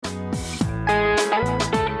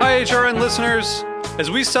HRN listeners.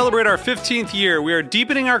 As we celebrate our 15th year, we are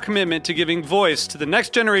deepening our commitment to giving voice to the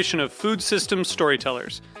next generation of food systems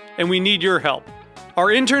storytellers, and we need your help. Our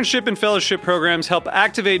internship and fellowship programs help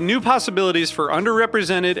activate new possibilities for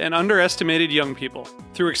underrepresented and underestimated young people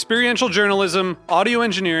through experiential journalism, audio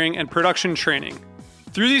engineering, and production training.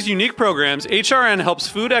 Through these unique programs, HRN helps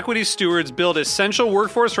food equity stewards build essential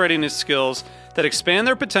workforce readiness skills that expand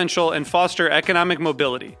their potential and foster economic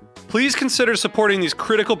mobility. Please consider supporting these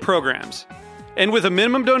critical programs. And with a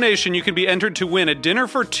minimum donation, you can be entered to win a dinner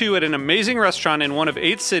for two at an amazing restaurant in one of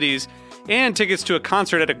 8 cities and tickets to a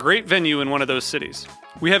concert at a great venue in one of those cities.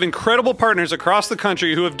 We have incredible partners across the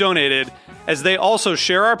country who have donated, as they also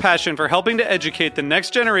share our passion for helping to educate the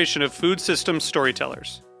next generation of food systems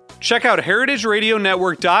storytellers. Check out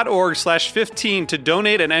heritageradionetwork.org/15 to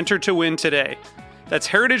donate and enter to win today. That's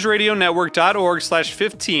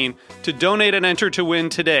heritageradionetwork.org/15 to donate and enter to win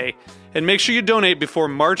today. And make sure you donate before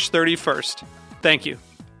March 31st. Thank you.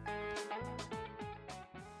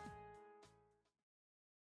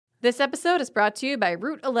 This episode is brought to you by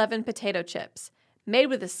Route 11 potato chips. Made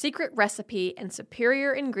with a secret recipe and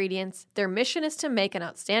superior ingredients, their mission is to make an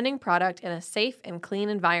outstanding product in a safe and clean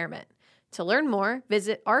environment. To learn more,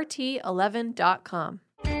 visit rt11.com.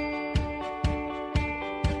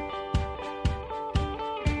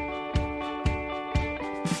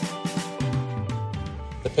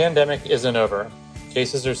 The pandemic isn't over.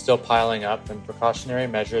 Cases are still piling up and precautionary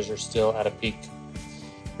measures are still at a peak.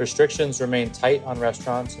 Restrictions remain tight on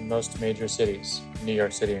restaurants in most major cities, New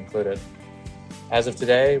York City included. As of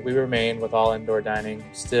today, we remain, with all indoor dining,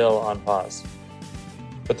 still on pause.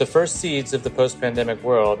 But the first seeds of the post-pandemic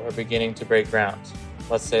world are beginning to break ground.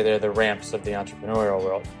 Let's say they're the ramps of the entrepreneurial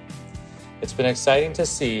world. It's been exciting to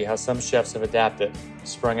see how some chefs have adapted,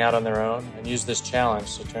 sprung out on their own, and used this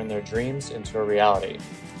challenge to turn their dreams into a reality.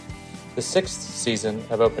 The 6th season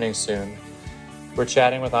of Opening Soon, we're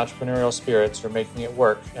chatting with entrepreneurial spirits who are making it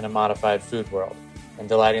work in a modified food world and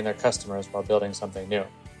delighting their customers while building something new.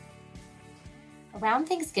 Around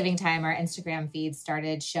Thanksgiving time, our Instagram feed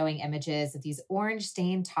started showing images of these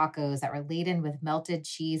orange-stained tacos that were laden with melted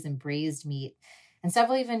cheese and braised meat. And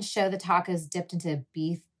several even show the tacos dipped into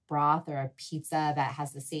beef broth or a pizza that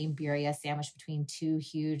has the same birria sandwiched between 2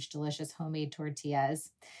 huge, delicious homemade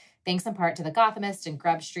tortillas. Thanks in part to The Gothamist and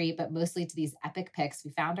Grub Street, but mostly to these epic pics,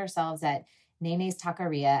 we found ourselves at Nene's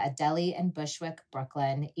Taqueria, a deli in Bushwick,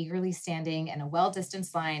 Brooklyn, eagerly standing in a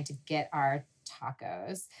well-distanced line to get our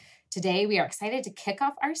tacos. Today, we are excited to kick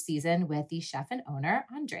off our season with the chef and owner,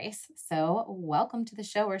 Andres. So welcome to the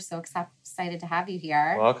show. We're so excited to have you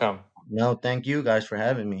here. Welcome. No, thank you guys for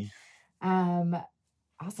having me.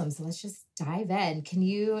 Awesome. So let's just dive in. Can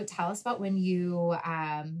you tell us about when you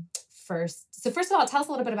first of all, tell us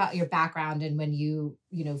a little bit about your background and when you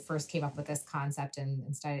first came up with this concept and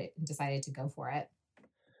decided to go for it.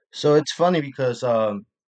 So it's funny because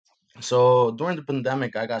so during the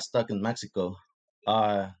pandemic, I got stuck in Mexico.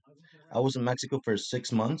 I was in Mexico for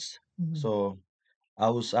 6 months, so I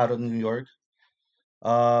was out of New York.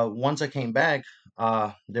 Once I came back,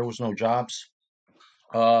 there was no jobs.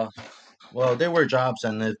 Well, there were jobs,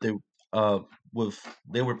 and if they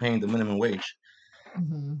were paying the minimum wage.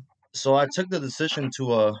 Mm-hmm. So I took the decision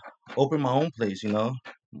to open my own place.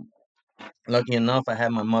 Lucky enough, I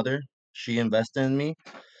had my mother. She invested in me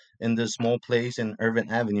in this small place in Irving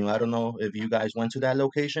Avenue. I don't know if you guys went to that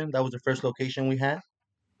location. That was the first location we had.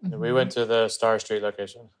 We went to the Star Street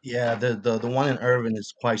location. Yeah, the one in Irving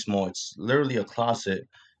is quite small. It's literally a closet.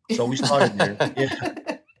 So we started there.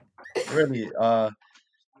 Yeah, really.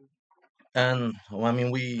 And well, I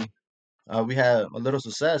mean, we had a little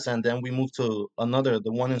success, and then we moved to the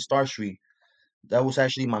one in Star Street. That was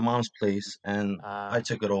actually my mom's place, and I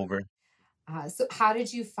took it over. So how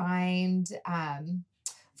did you find,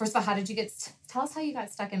 first of all, tell us how you got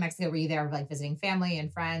stuck in Mexico? Were you there like visiting family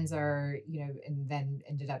and friends or, and then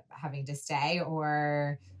ended up having to stay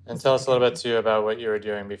or? And tell us a little bit too about what you were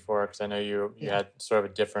doing before, because I know you had sort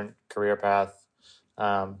of a different career path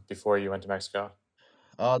before you went to Mexico.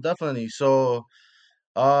 Definitely. So,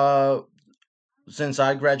 since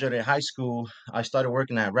I graduated high school, I started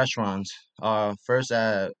working at restaurants. First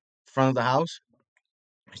at front of the house.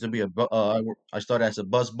 I used to be I started as a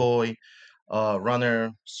busboy,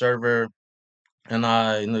 runner, server, and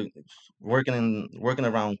working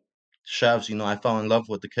around chefs. I fell in love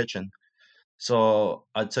with the kitchen. So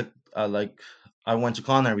I went to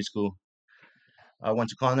culinary school. I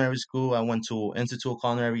went to Institute of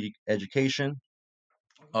Culinary Education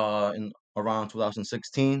in around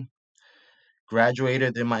 2016.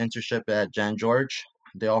 Graduated, did my internship at Jan George.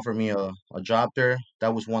 They offered me a job there.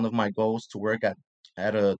 That was one of my goals, to work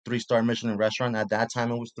at a 3-star Michelin restaurant. At that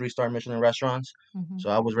time, it was 3-star Michelin restaurants. Hmm. So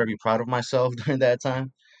I was very proud of myself during that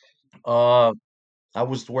time. Uh, I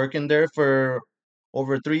was working there for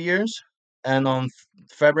over 3 years, and on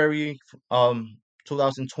February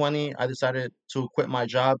 2020, I decided to quit my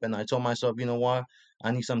job, and I told myself, you know what,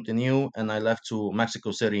 I need something new, and I left to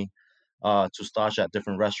Mexico City to stash at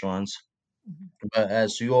different restaurants. But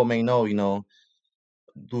as you all may know,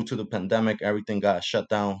 due to the pandemic, everything got shut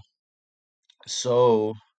down.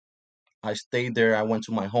 So I stayed there. I went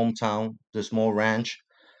to my hometown, the small ranch,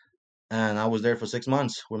 and I was there for 6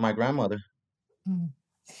 months with my grandmother. Hmm.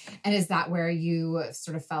 And is that where you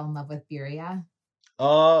sort of fell in love with birria?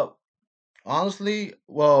 Uh, Honestly,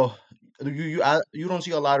 well, you don't see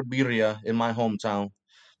a lot of birria in my hometown.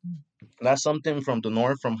 That's something from the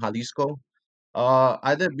north, from Jalisco.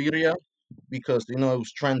 I did birria because it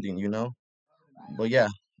was trending, But yeah,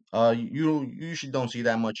 you usually don't see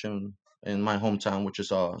that much in my hometown, which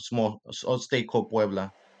is a small state called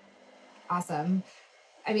Puebla. Awesome.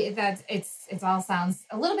 I mean, it all sounds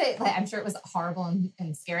a little bit like, I'm sure it was horrible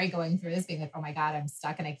and scary going through this, being like, oh my God, I'm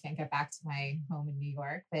stuck and I can't get back to my home in New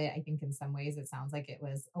York. But I think in some ways it sounds like it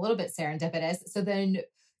was a little bit serendipitous. So then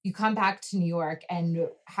you come back to New York, and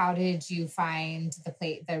how did you find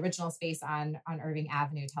the original space on Irving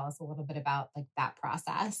Avenue? Tell us a little bit about like that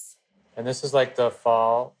process. And this is like the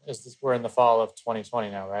fall. We're in the fall of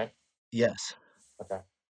 2020 now, right? Yes. Okay.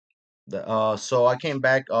 So I came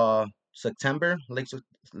back September, late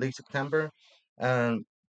September, and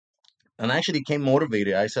I actually came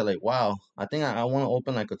motivated. I said like, wow, I think I want to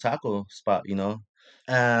open like a taco spot.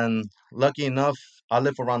 And lucky enough, I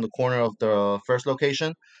live around the corner of the first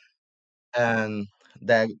location, and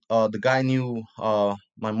that the guy knew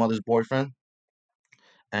my mother's boyfriend,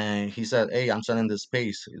 and he said, "Hey, I'm selling this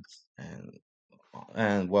space."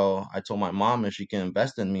 And well, I told my mom if she can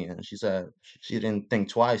invest in me, and she said she didn't think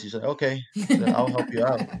twice. She said, "Okay." She said, "I'll help you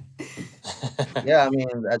out." Yeah, I mean,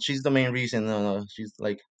 she's the main reason. She's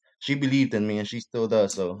like, she believed in me, and she still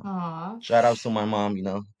does. So Aw. shout outs to my mom.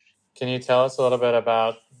 Can you tell us a little bit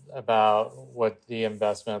about what the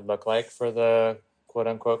investment looked like for the quote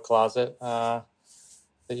unquote closet that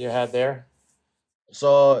you had there?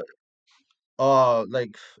 So,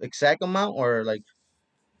 like exact amount or like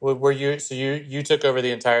Were you so you took over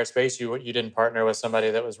the entire space? You didn't partner with somebody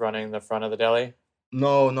that was running the front of the deli,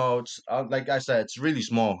 no, no. It's like I said, it's really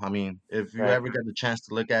small. I mean, if you right? ever get the chance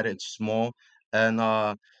to look at it, it's small.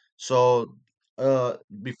 And so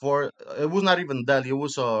before it was not even deli, it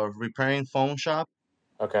was a repairing phone shop.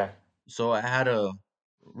 Okay. So I had to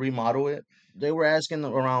remodel it. They were asking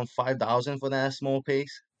around 5,000 for that small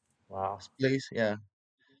Wow. place, yeah.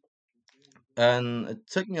 And it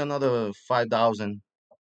took me another 5,000.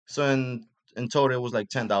 So in total, it was like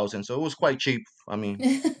 10,000. So it was quite cheap. I mean,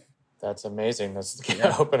 That's amazing. This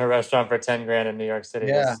yeah, open a restaurant for 10 grand in New York City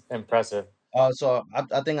yeah. is impressive. So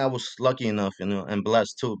I think I was lucky enough, and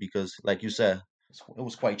blessed too, because like you said, it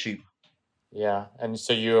was quite cheap. Yeah. And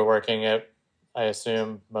so you were working it, I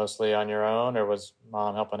assume, mostly on your own, or was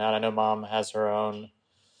mom helping out? I know mom has her own.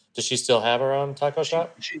 Does she still have her own taco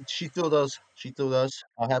shop? She still does. She still does.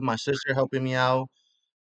 I have my sister helping me out.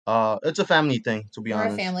 It's a family thing, to be We're a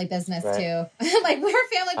honest. family business Right. too. Like we're a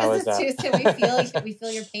family How is business too, that? so we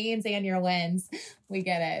feel your pains and your wins. We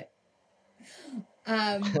get it.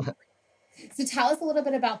 So tell us a little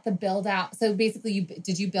bit about the build out. So basically,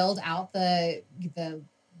 did you build out the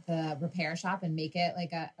repair shop and make it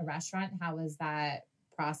like a restaurant? How was that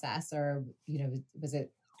process, or was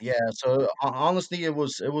it? Yeah. So honestly, it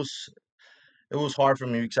was hard for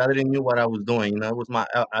me because I didn't knew what I was doing. It was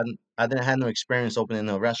I didn't have no experience opening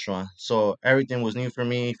a restaurant, so everything was new for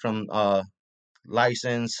me, from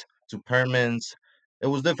license to permits. It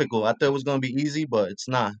was difficult. I thought it was gonna be easy, but it's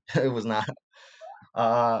not. It was not.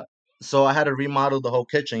 Uh, so I had to remodel the whole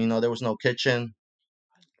kitchen. There was no kitchen,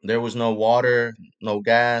 there was no water, no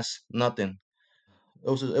gas, nothing. It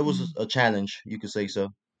was a challenge, you could say so.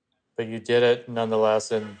 But you did it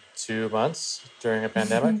nonetheless in 2 months during a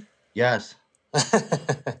pandemic. Yes,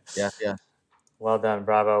 yes, yes. Well done,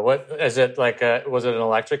 bravo. What is it like? Was it an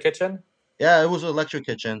electric kitchen? Yeah, it was an electric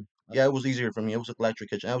kitchen. Yeah, it was easier for me. It was an electric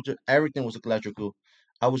kitchen. Everything was electrical.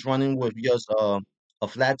 I was running with just a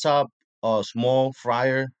flat top, a small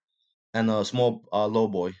fryer, and a small low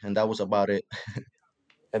boy, and that was about it.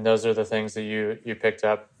 And those are the things that you picked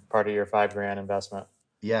up part of your 5 grand investment.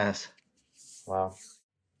 Yes. Wow.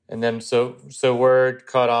 And then so word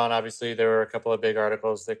caught on. Obviously, there were a couple of big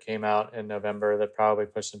articles that came out in November that probably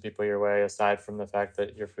pushed some people your way. Aside from the fact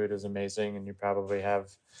that your food is amazing and you probably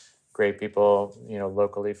have great people,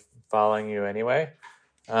 locally following you anyway.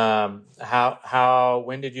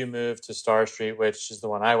 When did you move to Star Street, which is the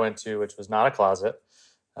one I went to, which was not a closet?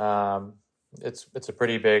 Um, it's a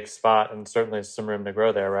pretty big spot and certainly some room to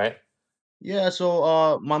grow there, right? Yeah,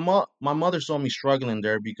 so my mother saw me struggling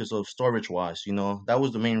there because of storage wise, you know. That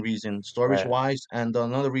was the main reason, storage Right, wise, and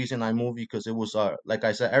another reason I moved because it was like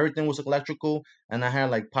I said, everything was electrical and I had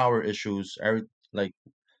like power issues. Like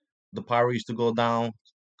the power used to go down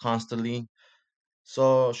constantly.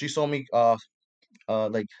 So she saw me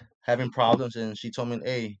like having problems and she told me,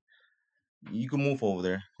 "Hey, you can move over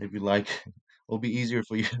there if you like. It'll be easier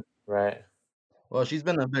for you." right. Well, she's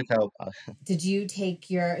been a big help. Did you take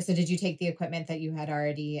the equipment that you had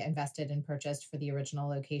already invested and purchased for the original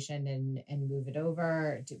location and move it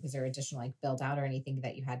over? Was there additional like build out or anything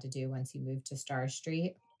that you had to do once you moved to Star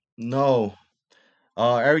Street? No,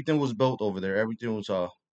 everything was built over there. Everything was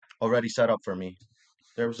already set up for me.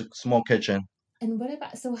 There was a small kitchen. And what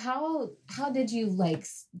about, so how did you like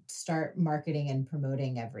start marketing and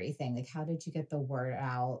promoting everything? Like how did you get the word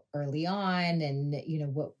out early on? And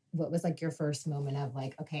what was like your first moment of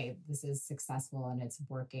like, okay, this is successful and it's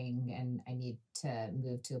working and I need to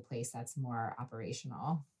move to a place that's more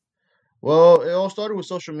operational? Well, it all started with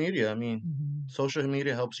social media. I mean, Mhm. social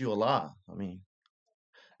media helps you a lot. I mean,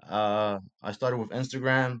 I started with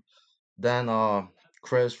Instagram. Then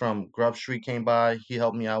Chris from Grub Street came by. He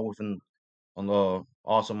helped me out with an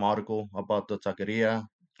awesome article about the taqueria,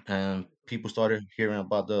 and people started hearing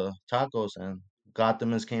about the tacos. And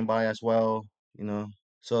Gothamans came by as well. You know,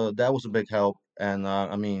 so that was a big help. And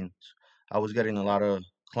I mean, I was getting a lot of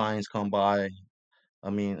clients come by. I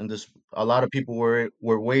mean, and this a lot of people were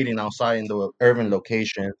waiting outside in the urban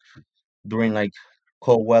location during like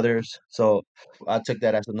cold weathers. So I took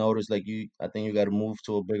that as a notice. Like I think you got to move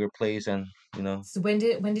to a bigger place, and you know, So when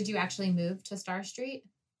did you actually move to Star Street?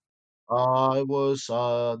 it was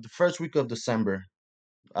the first week of December.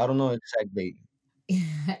 I don't know exact date.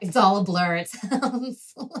 It's all a blur. It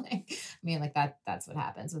sounds like, I mean, like that's what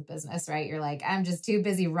happens with business, right? You're like, I'm just too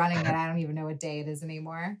busy running that I don't even know what day it is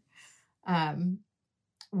anymore. Um,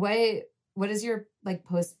 what does your like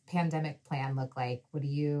post pandemic plan look like? What do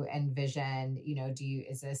you envision? Do you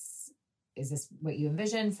is this what you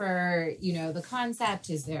envision for, the concept?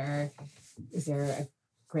 Is there a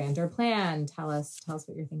grander plan? Tell us what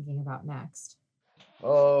you're thinking about next.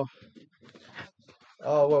 Uh,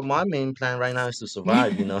 well, my main plan right now is to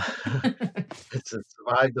survive. You know, it's to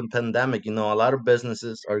survive the pandemic. You know, a lot of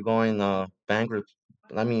businesses are going bankrupt.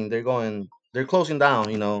 I mean, they're closing down.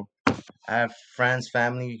 You know, I have friends,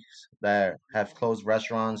 families that have closed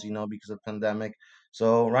restaurants. You know, because of pandemic.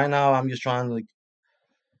 So right now, I'm just trying to like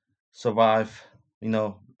survive. You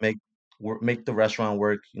know, make the restaurant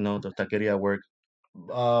work. You know, the taqueria work.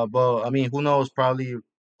 But I mean, who knows? Probably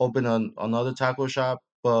open another taco shop,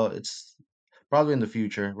 but it's probably in the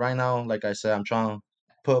future. Right now, like I said, I'm trying to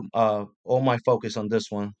put all my focus on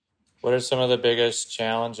this one. What are some of the biggest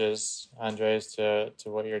challenges, Andres, to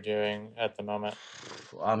what you're doing at the moment?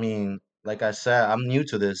 I mean, like I said, I'm new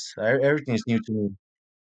to this. Everything's new to me.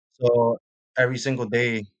 So every single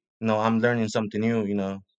day, I'm learning something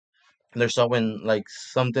new. There's something like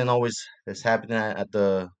something always is happening at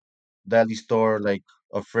the deli store, like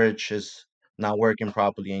a fridge is not working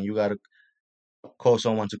properly, and you gotta call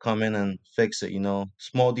someone to come in and fix it.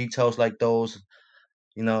 Small details like those.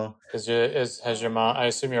 You know, Has your mom? I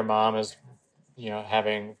assume your mom is,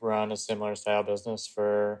 having run a similar style business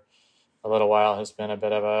for a little while, has been a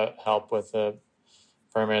bit of a help with the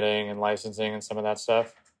permitting and licensing and some of that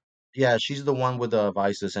stuff. yeah, she's the one with the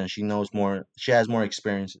vices, and she knows more. She has more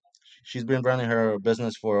experience. She's been running her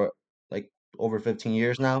business for like over 15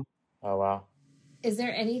 years now. Oh wow. Is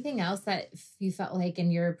there anything else that you felt like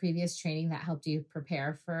in your previous training that helped you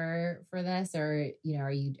prepare for this, or do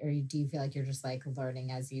you feel like you're just like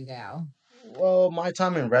learning as you go? Well, my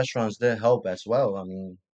time in restaurants did help as well. I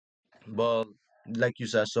mean, but like you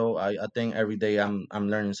said, so I think every day I'm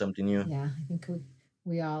learning something new. Yeah, I think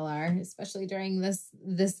we all are, especially during this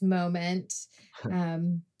moment,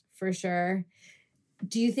 for sure.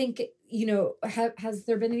 Do you think, has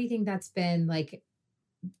there been anything that's been like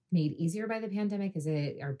made easier by the pandemic?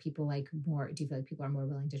 Are people like more, do you feel like people are more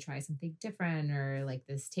willing to try something different, or like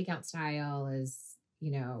this takeout style is,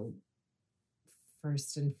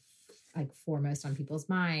 first and like foremost on people's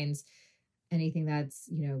minds? Anything that's,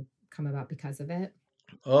 come about because of it?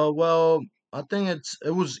 Well, I think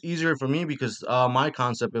it was easier for me because my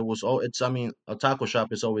concept it was it's I mean a taco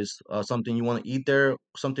shop is always something you want to eat there,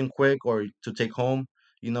 something quick or to take home.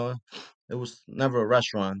 You know, it was never a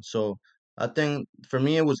restaurant, so I think for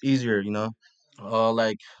me it was easier.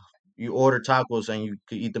 Like you order tacos and you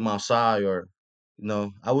could eat them outside, or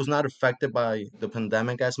I was not affected by the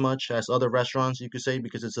pandemic as much as other restaurants, you could say,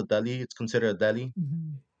 because it's a deli. It's considered a deli.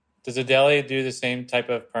 Mhm. Does a deli do the same type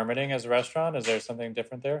of permitting as a restaurant? Is there something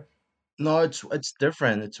different there? No, it's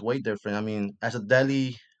different. It's way different. I mean, as a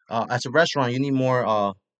deli, as a restaurant, you need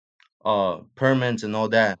more permits and all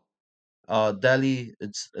that. Deli,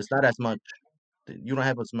 it's not as much. You don't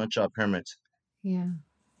have as much permits. Yeah.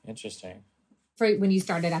 Interesting. For when you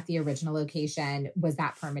started at the original location, was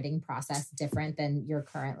that permitting process different than your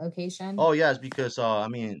current location? Oh yes, because I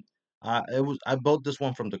mean, I built this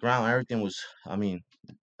one from the ground. Everything was, I mean,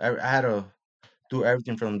 I had to do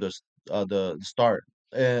everything from the start,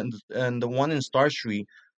 and the one in Star Street,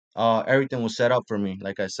 everything was set up for me,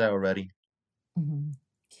 like I said already. Mhm.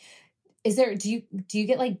 Is there do you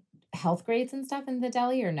get like health grades and stuff in the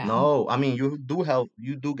deli or no? No, I mean you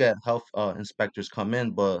do get health inspectors come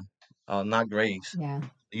in, but not grades. Yeah.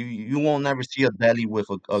 You won't never see a deli with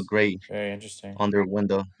a grade Very interesting. on their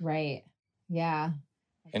window. Right. Yeah.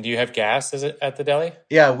 And do you have gas at the deli?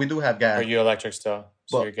 Yeah, we do have Or are gas, you electric still?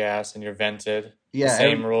 So but you're gas and you're vented. The yeah,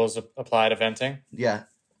 same rules apply to venting? yeah,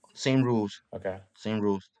 same rules, Okay. same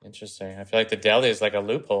rules. Interesting. I feel like the deli is like a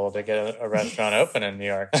loophole to get a restaurant open in New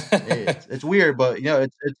York. It's weird, but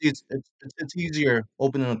it's easier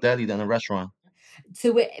opening a deli than a restaurant.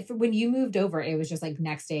 So when you moved over, it was just like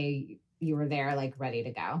next day you were there, like ready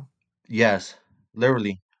to go. Yes,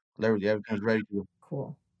 literally, literally everything's ready to.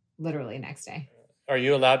 Cool. Literally next day. Are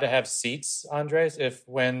you allowed to have seats, Andres, if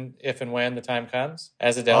and when the time comes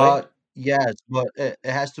as a Uh, deli? yes, but it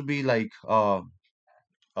has to be like a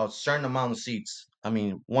certain amount of seats. I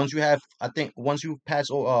mean, I think once you pass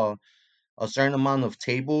a certain amount of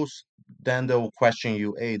tables, then they'll question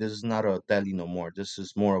you. Hey, this is not a deli no more. This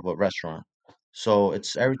is more of a restaurant. So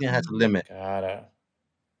it's everything has a limit. Got it.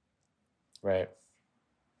 Right.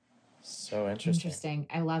 So interesting. Interesting.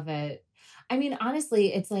 I love it. I mean,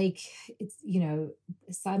 honestly, it's like it's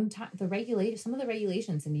sometimes some of the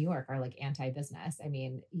regulations in New York are like anti-business. I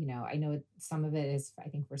mean, I know some of it is I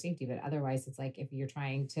think for safety, but otherwise it's like if you're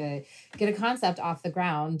trying to get a concept off the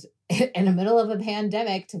ground in the middle of a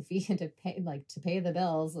pandemic to pay the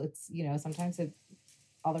bills, it's sometimes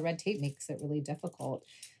all the red tape makes it really difficult.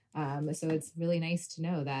 So it's really nice to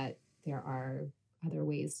know that there are other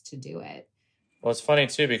ways to do it. Well, it's funny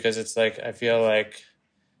too because it's like I feel like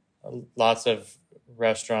lots of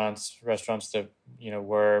restaurants that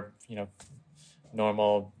were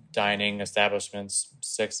normal dining establishments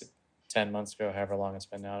 6 10 months ago, however long it's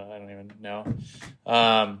been now, I don't even know,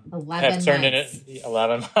 11 have turned months. in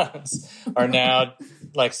 11 months are now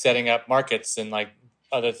like setting up markets and like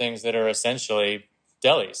other things that are essentially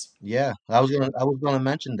delis. Yeah, I was gonna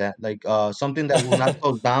mention that. Like something that will not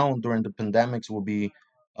close down during the pandemics will be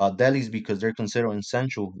delis because they're considered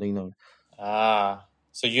essential.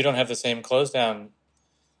 So you don't have the same close down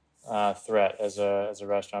threat as a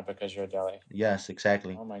restaurant because you're a deli. Yes,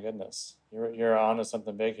 exactly. Oh my goodness, you're on to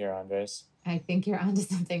something big here, Andres. I think you're onto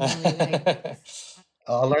something really big.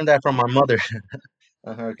 I learned that from my mother,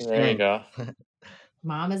 her There you experience. go.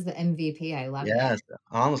 Mom is the MVP. I love Yes, it.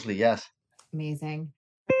 honestly, yes. Amazing.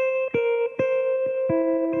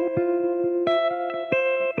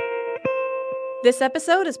 This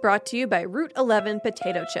episode is brought to you by Route 11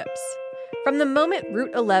 potato chips. From the moment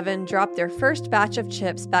Route 11 dropped their first batch of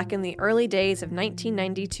chips back in the early days of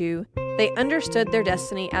 1992, they understood their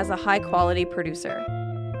destiny as a high-quality producer.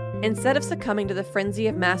 Instead of succumbing to the frenzy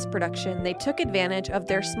of mass production, they took advantage of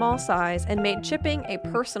their small size and made chipping a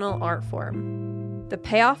personal art form. The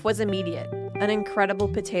payoff was immediate, an incredible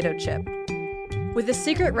potato chip. With a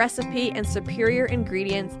secret recipe and superior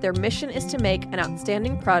ingredients, their mission is to make an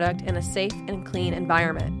outstanding product in a safe and clean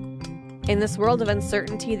environment. In this world of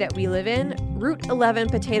uncertainty that we live in, Route 11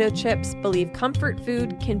 potato chips believe comfort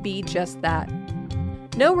food can be just that.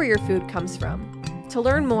 Know where your food comes from. To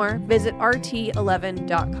learn more, visit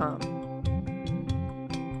rt11.com.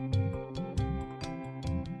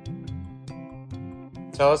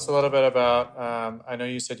 Tell us a little bit about, I know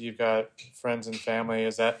you said you've got friends and family.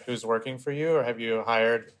 Is that who's working for you, or have you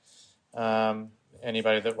hired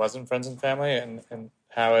anybody that wasn't friends and family? And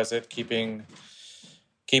how is it keeping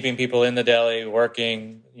people in the deli,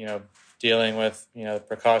 working, dealing with,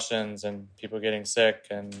 precautions and people getting sick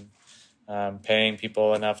and paying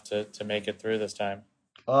people enough to make it through this time?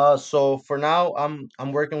 So for now,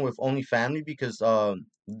 I'm working with only family because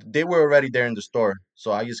they were already there in the store.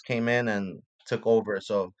 So I just came in and took over.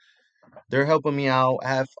 So they're helping me out. I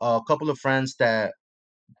have a couple of friends that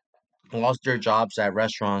lost their jobs at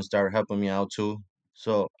restaurants that are helping me out too.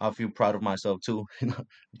 So I feel proud of myself too,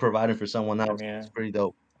 providing for someone I else. It's mean, pretty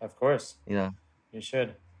dope. of course, You know. you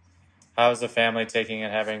should. How's the family taking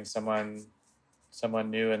it, having someone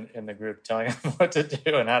someone new in the group telling them what to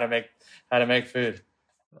do and how to make food?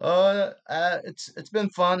 It's been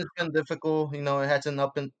fun. It's been difficult. You know, it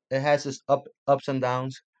has its ups and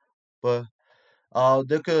downs, but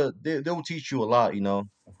they will teach you a lot. You know,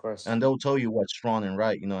 Of course. and they'll tell you what's wrong and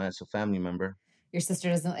right. You know, as a family member. Your sister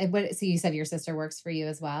doesn't. What? So you said your sister works for you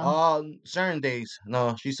as well. Certain days,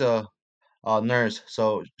 no, she's a nurse,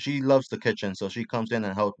 so she loves the kitchen. So she comes in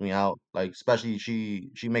and helps me out. Like especially she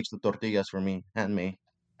makes the tortillas for me, handmade.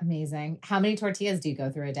 Amazing. How many tortillas do you go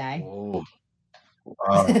through a day? Oh,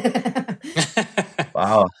 wow,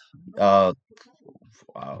 wow. Uh,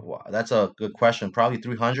 wow, that's a good question. Probably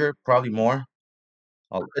 300, probably more.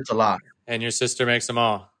 Oh, it's a lot. And your sister makes them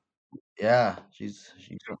all. Yeah, she's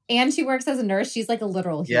And she works as a nurse. She's like a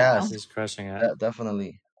literal hero. yes, She's crushing it.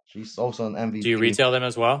 definitely. She's also an Do you MVP. retail them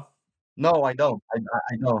as well? No, I don't. I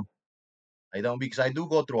don't. I don't because I do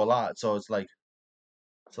go through a lot. So it's like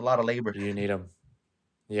it's a lot of labor. You need them.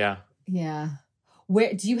 Yeah. Yeah.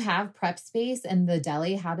 Where do you have prep space in the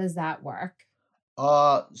deli? How does that work?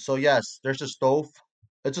 So yes, there's a stove.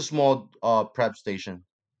 It's a small prep station.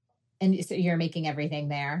 And so you're making everything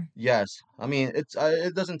there. Yes, I mean it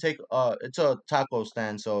doesn't take it's a taco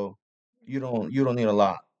stand, so you don't need a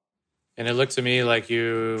lot. And it looked to me like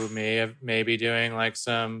you may be doing like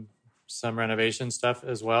some renovation stuff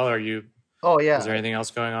as well. Are you? Oh Is yeah, there anything else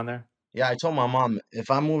going on there? yeah. I told my mom if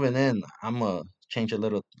I'm moving in, I'm gonna change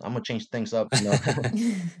things up, you know.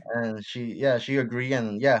 And she agreed,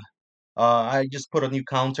 and yeah, I just put a new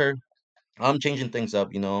counter. I'm changing things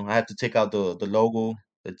up, you know. I have to take out the logo.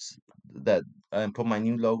 It's that and put my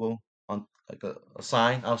new logo on like a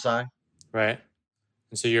sign outside. Right.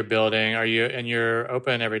 And so you're building. Are you? And you're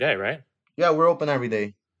open every day, right? Yeah, we're open every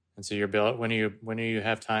day. And so you're built. When do you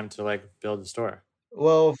have time to like build the store?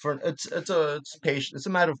 Well, for it's patient. It's a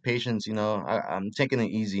matter of patience, you know. I'm taking it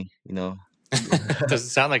easy, you know. Doesn't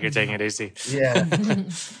sound like you're taking it easy. Yeah,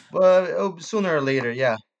 but sooner or later,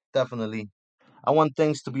 yeah, definitely. I want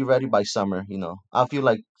things to be ready by summer, you know. I feel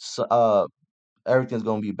like everything's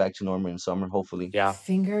gonna be back to normal in summer, hopefully. Yeah.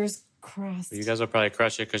 Fingers Well, you crossed. guys will probably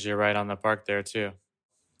crush it because you're right on the park there too.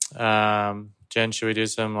 Jen, should we do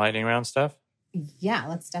some lightning round stuff? Yeah,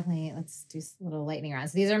 let's do a little lightning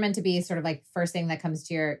rounds. These are meant to be sort of like first thing that comes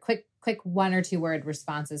to your quick 1 or 2 word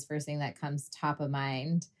responses. First thing that comes top of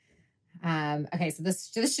mind. Okay, so this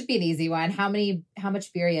should be an easy one. How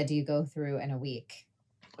much birria do you go through in a week?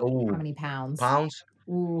 Oh, How many pounds? pounds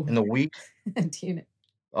Ooh, in a week? do you know?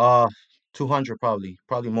 Uh, 200 probably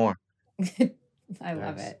more. I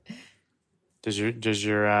love Nice. it. Does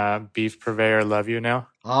your beef purveyor love you now?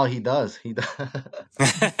 Oh, he does. He does.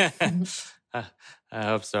 I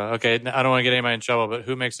hope so. Okay, I don't want to get anybody in trouble, but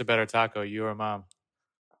who makes a better taco, you or mom?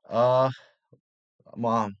 uh,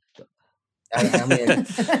 mom. I mean,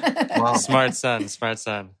 mom. Smart son, smart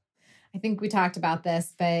son. I think we talked about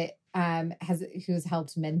this, but who's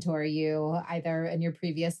helped mentor you either in your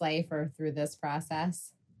previous life or through this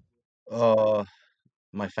process? Uh,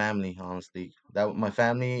 my family, honestly. That my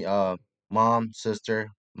family, mom, sister,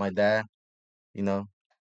 my dad, you know,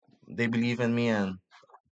 they believe in me and,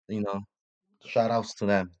 you know, shout outs to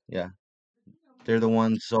them. Yeah. They're the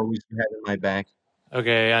ones always having my back.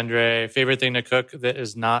 Okay, Andre, favorite thing to cook that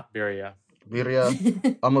is not birria?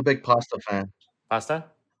 Birria, I'm a big pasta fan. Pasta?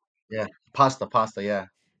 Yeah. Pasta, yeah.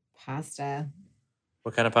 Pasta.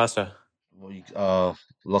 What kind of pasta? Well,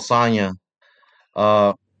 lasagna.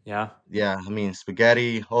 Uh, Yeah. yeah, I mean,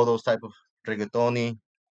 spaghetti, all those type of rigatoni.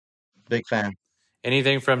 Big fan.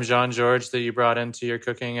 Anything from Jean George that you brought into your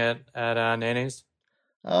cooking at Nene's?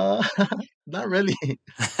 Uh, not really.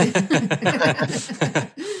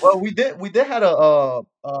 Well, we did had a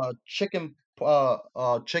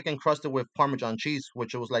chicken crusted with Parmesan cheese,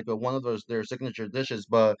 which was like one of their signature dishes.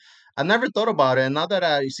 But I never thought about it. And now that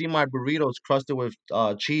I see my burritos crusted with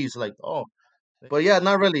cheese, like oh, but yeah,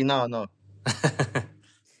 not really. No, no.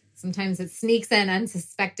 Sometimes it sneaks in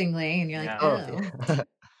unsuspectingly, and you're like, Yeah. Oh, oh.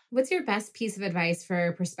 What's your best piece of advice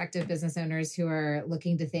for prospective business owners who are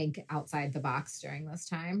looking to think outside the box during this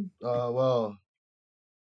time? well,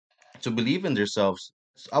 to believe in themselves.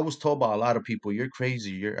 I was told by a lot of people, "You're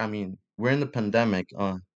crazy. I mean, we're in the pandemic.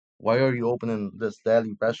 Why are you opening this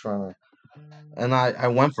daily restaurant?" And I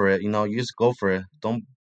went for it. You know, you just go for it. Don't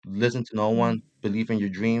listen to no one. Believe in your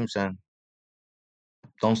dreams and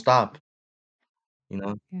don't stop. You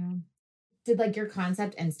know. Yeah. Did like your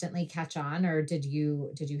concept instantly catch on, or did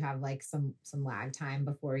you have like some lag time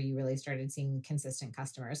before you really started seeing consistent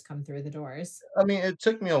customers come through the doors? I mean, it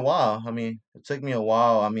took me a while. I mean, it took me a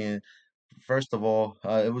while. I mean, first of all,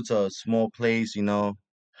 it was a small place. You know,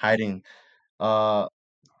 hiding. Uh,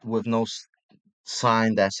 with no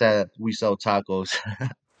sign that said we sell tacos.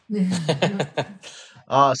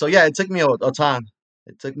 So yeah, it took me a time.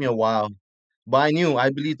 It took me a while, but I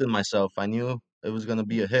believed in myself. I knew it was gonna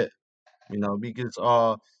be a hit.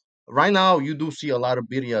 Because right now you do see a lot of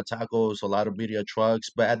birria tacos, a lot of birria trucks,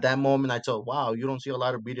 but at that moment I thought, wow, you don't see a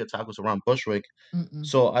lot of birria tacos around Bushwick. Mm-mm.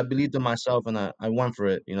 So I believed in myself and I went for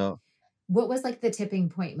it. What was like the tipping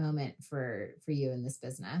point moment for you in this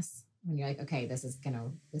business when you're like, okay, this is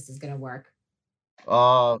gonna work?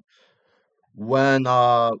 Uh,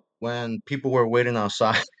 when people were waiting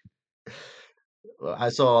outside, I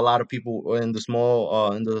saw a lot of people in in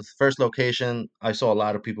the first location. I saw a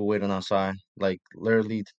lot of people waiting outside, like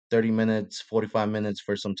literally 30 minutes, 45 minutes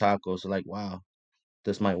for some tacos. Like, wow,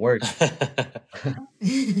 this might work.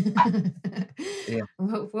 Yeah.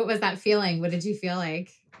 What was that feeling? What did you feel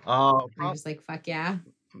like? You're just like, fuck yeah.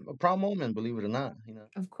 A proud moment, believe it or not.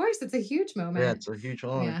 Of course, it's a huge moment. Yeah, it's a huge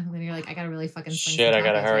moment. Yeah, and then you're like, I gotta really fucking sling Shit, some I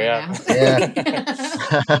gotta tacos hurry right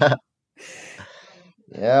up. now.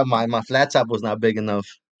 Yeah. Yeah, my flat top was not big enough.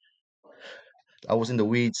 I was in the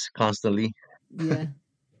weeds constantly. Yeah,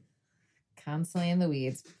 constantly in the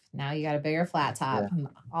weeds. Now you got a bigger flat top, and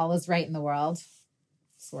all is right in the world,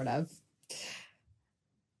 sort of.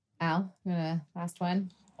 Al, you want a last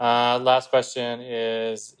one? Last question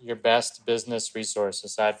is your best business resource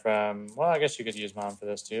aside from, well, I guess you could use Mom for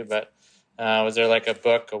this too, but was there like a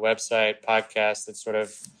book, a website, podcast that sort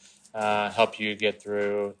of help you get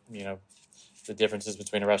through, the differences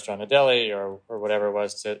between a restaurant and a deli or whatever it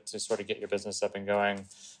was to sort of get your business up and going?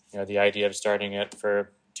 The idea of starting it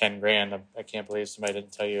for 10 grand. I can't believe somebody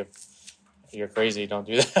didn't tell you you're crazy. Don't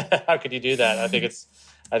do that. How could you do that? I think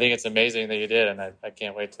it's amazing that you did. And I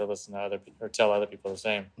can't wait to listen to other or tell other people the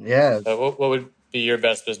same. Yeah. But what would be your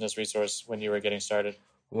best business resource when you were getting started?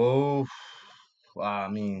 Well, I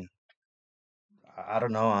mean, I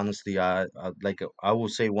don't know. Honestly, I will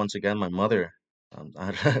say once again, my mother.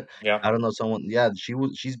 Yeah. I don't know someone. Yeah,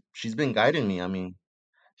 she's been guiding me. I mean,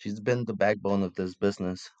 she's been the backbone of this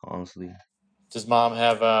business. Honestly. Does Mom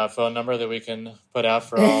have a phone number that we can put out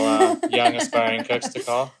for all young aspiring cooks to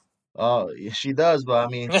call? She does, but I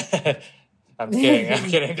mean, I'm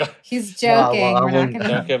kidding. He's joking. Well, We're not gonna.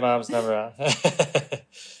 Don't give Mom's number out.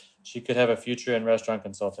 She could have a future in restaurant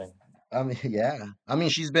consulting. I mean, yeah. I mean,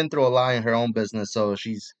 she's been through a lot in her own business, so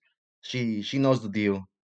she knows the deal.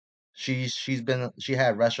 She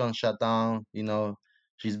had restaurants shut down.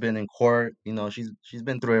 She's been in court. She's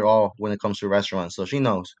been through it all when it comes to restaurants, so she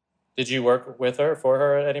knows. Did you work with her for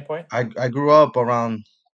her at any point? I grew up around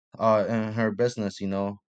in her business.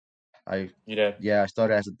 You did? Yeah, I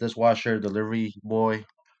started as a dishwasher, delivery boy.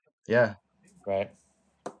 Yeah. Right.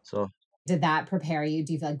 So did that prepare you?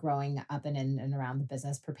 Do you feel like growing up in and around the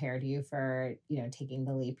business prepared you for, taking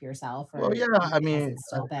the leap yourself? Or well, yeah, I mean, has it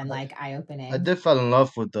still been like eye-opening? I did fall in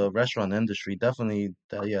love with the restaurant industry. Definitely,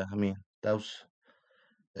 yeah. I mean, that was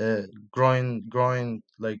growing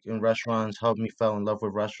like in restaurants helped me fall in love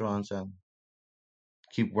with restaurants and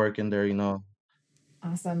keep working there.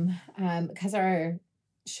 Awesome. Because our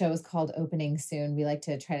show is called Opening Soon, we like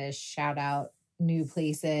to try to shout out new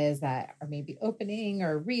places that are maybe opening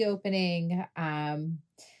or reopening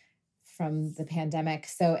from the pandemic.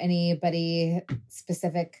 So anybody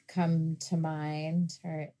specific come to mind,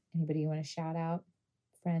 or anybody you want to shout out,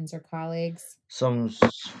 friends or colleagues?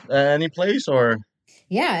 Any place or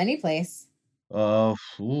yeah, any place. There's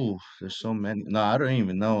so many. No, I don't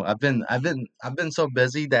even know. I've been so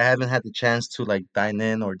busy that I haven't had the chance to like dine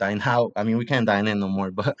in or dine out. I mean, we can't dine in no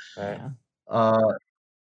more, but Right. uh,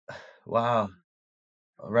 wow,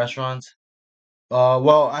 restaurants.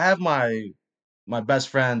 Well, I have my best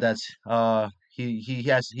friend that's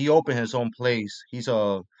he opened his own place. He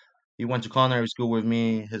went to culinary school with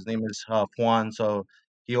me. His name is Juan. So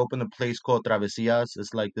he opened a place called Travesias.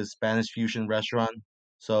 It's like this Spanish fusion restaurant.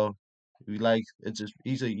 So we like it's just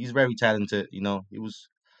he's very talented.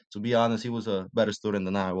 To be honest, he was a better student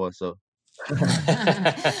than I was. So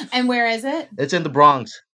and where is it? it's in the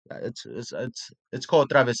Bronx. It's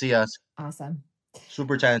called Travesias. Awesome.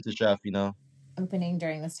 Super talented chef. Opening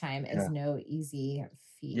during this time is no easy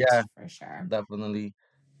feat. Yeah, for sure. Definitely.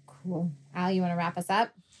 Cool. Al, you want to wrap us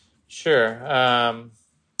up? Sure.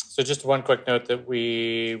 So just one quick note that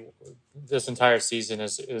this entire season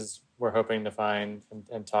is we're hoping to find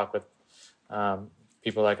and talk with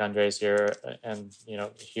people like Andres here and,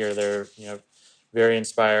 hear their, very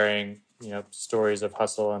inspiring, stories of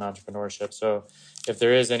hustle and entrepreneurship. So if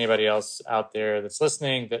there is anybody else out there that's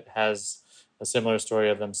listening that has a similar story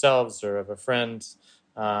of themselves or of a friend,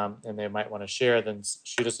 and they might want to share, then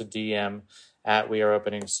shoot us a DM at We Are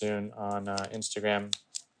Opening Soon on Instagram.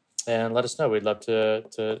 and let us know. We'd love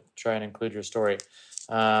to try and include your story.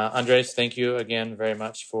 Andres, thank you again very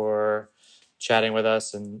much for chatting with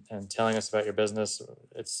us and telling us about your business.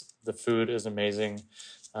 The food is amazing,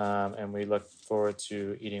 and we look forward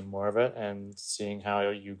to eating more of it and seeing how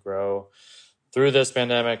you grow through this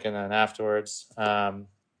pandemic and then afterwards.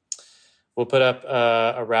 We'll put up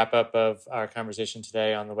a wrap-up of our conversation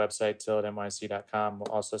today on the website, tillatnyc.com.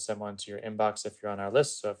 We'll also send one to your inbox if you're on our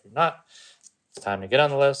list. So if you're not, it's time to get on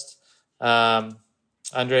the list.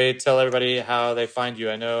 Andre, tell everybody how they find you.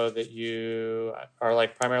 I know that you are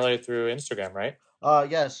like primarily through Instagram, right?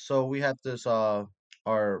 Yes. So we have this our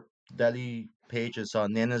deli page is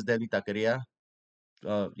Nene's Deli Taqueria.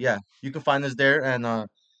 Yeah, you can find us there, and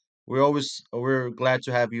we're glad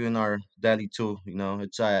to have you in our deli too. You know,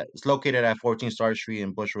 it's located at 14 Star Street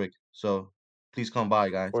in Bushwick. So please come by,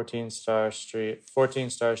 guys. 14 Star Street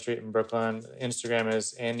in Brooklyn. Instagram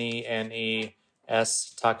is NENES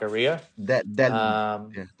Taqueria. Deli. Yeah.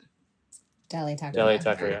 Deli Taqueria. Deli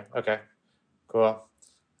Taqueria. Okay, cool.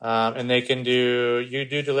 And you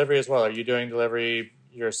do delivery as well. Are you doing delivery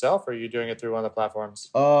yourself, or are you doing it through one of the platforms?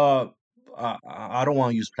 I don't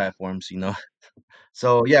want to use platforms, you know.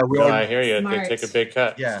 So yeah, No, I hear you. Smart. They take a big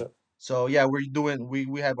cut. yeah. So yeah, we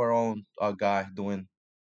have our own guy doing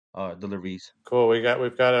deliveries. Cool. We've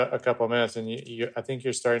got a couple of minutes, and I think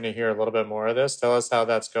you're starting to hear a little bit more of this. Tell us how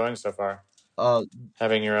that's going so far.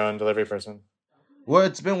 Having your own delivery person. Well,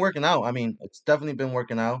 it's been working out. I mean, it's definitely been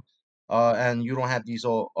working out. And you don't have you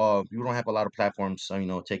don't have a lot of platforms, you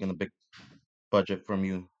know, taking a big budget from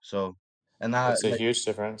you. So, and It's a huge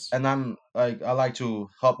difference. and I'm like, I like to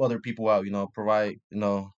help other people out, you know, provide, you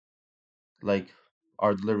know, like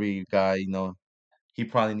our delivery guy, you know, he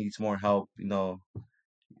probably needs more help, you know.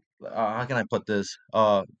 How can I put this?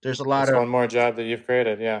 There's a lot It's of one more job that you've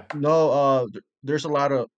created. Yeah. no, there's a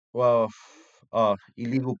lot of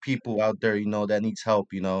illegal people out there, you know, that needs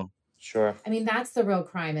help, you know. Sure. I mean, that's the real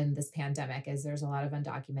crime in this pandemic is there's a lot of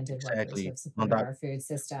undocumented workers who have supported our food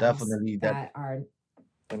systems Definitely that are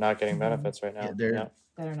they're not getting benefits right now. Yeah,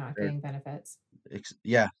 that are not getting benefits.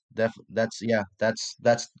 Yeah, that's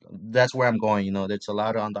where I'm going. You know, there's a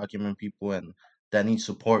lot of undocumented people and that need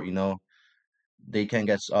support. You know, they can't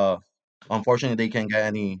get unfortunately they can't get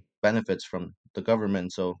any benefits from the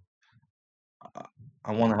government. So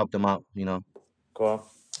I want to help them out. You know. Cool.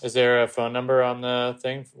 Is there a phone number on the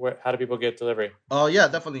thing? How do people get delivery? Yeah,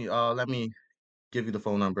 definitely. Let me give you the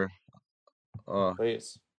phone number.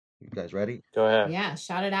 Please. You guys ready? Go ahead. Yeah,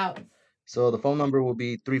 shout it out. So the phone number will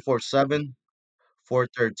be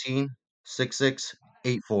 347-413-6684.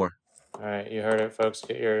 All right, you heard it, folks.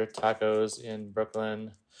 Get your tacos in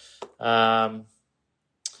Brooklyn. Yeah,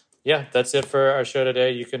 that's it for our show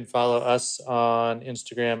today. You can follow us on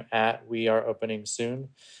Instagram at We Are Opening Soon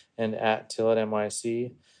and at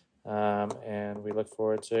tillatnyc. And we look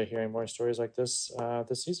forward to hearing more stories like this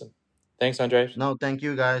this season. Thanks, Andre. No, thank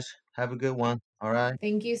you guys. Have a good one. All right.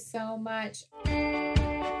 Thank you so much.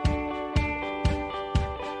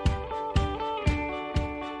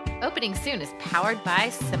 Opening Soon is powered by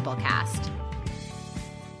Simplecast.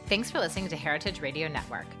 Thanks for listening to Heritage Radio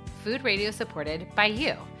Network, food radio supported by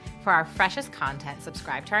you. For our freshest content,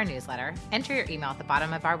 subscribe to our newsletter, enter your email at the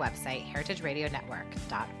bottom of our website,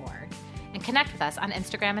 heritageradionetwork.org, and connect with us on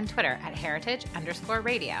Instagram and Twitter at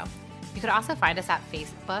heritage_radio. You could also find us at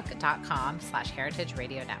facebook.com/Heritage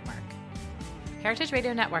Radio Network. Heritage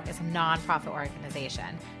Radio Network is a nonprofit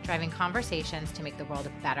organization driving conversations to make the world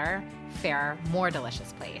a better, fairer, more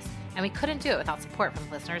delicious place. And we couldn't do it without support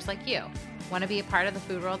from listeners like you. Want to be a part of the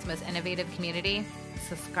food world's most innovative community?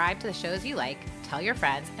 Subscribe to the shows you like, tell your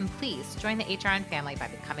friends, and please join the HRN family by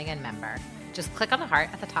becoming a member. Just click on the heart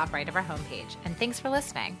at the top right of our homepage. And thanks for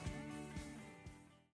listening.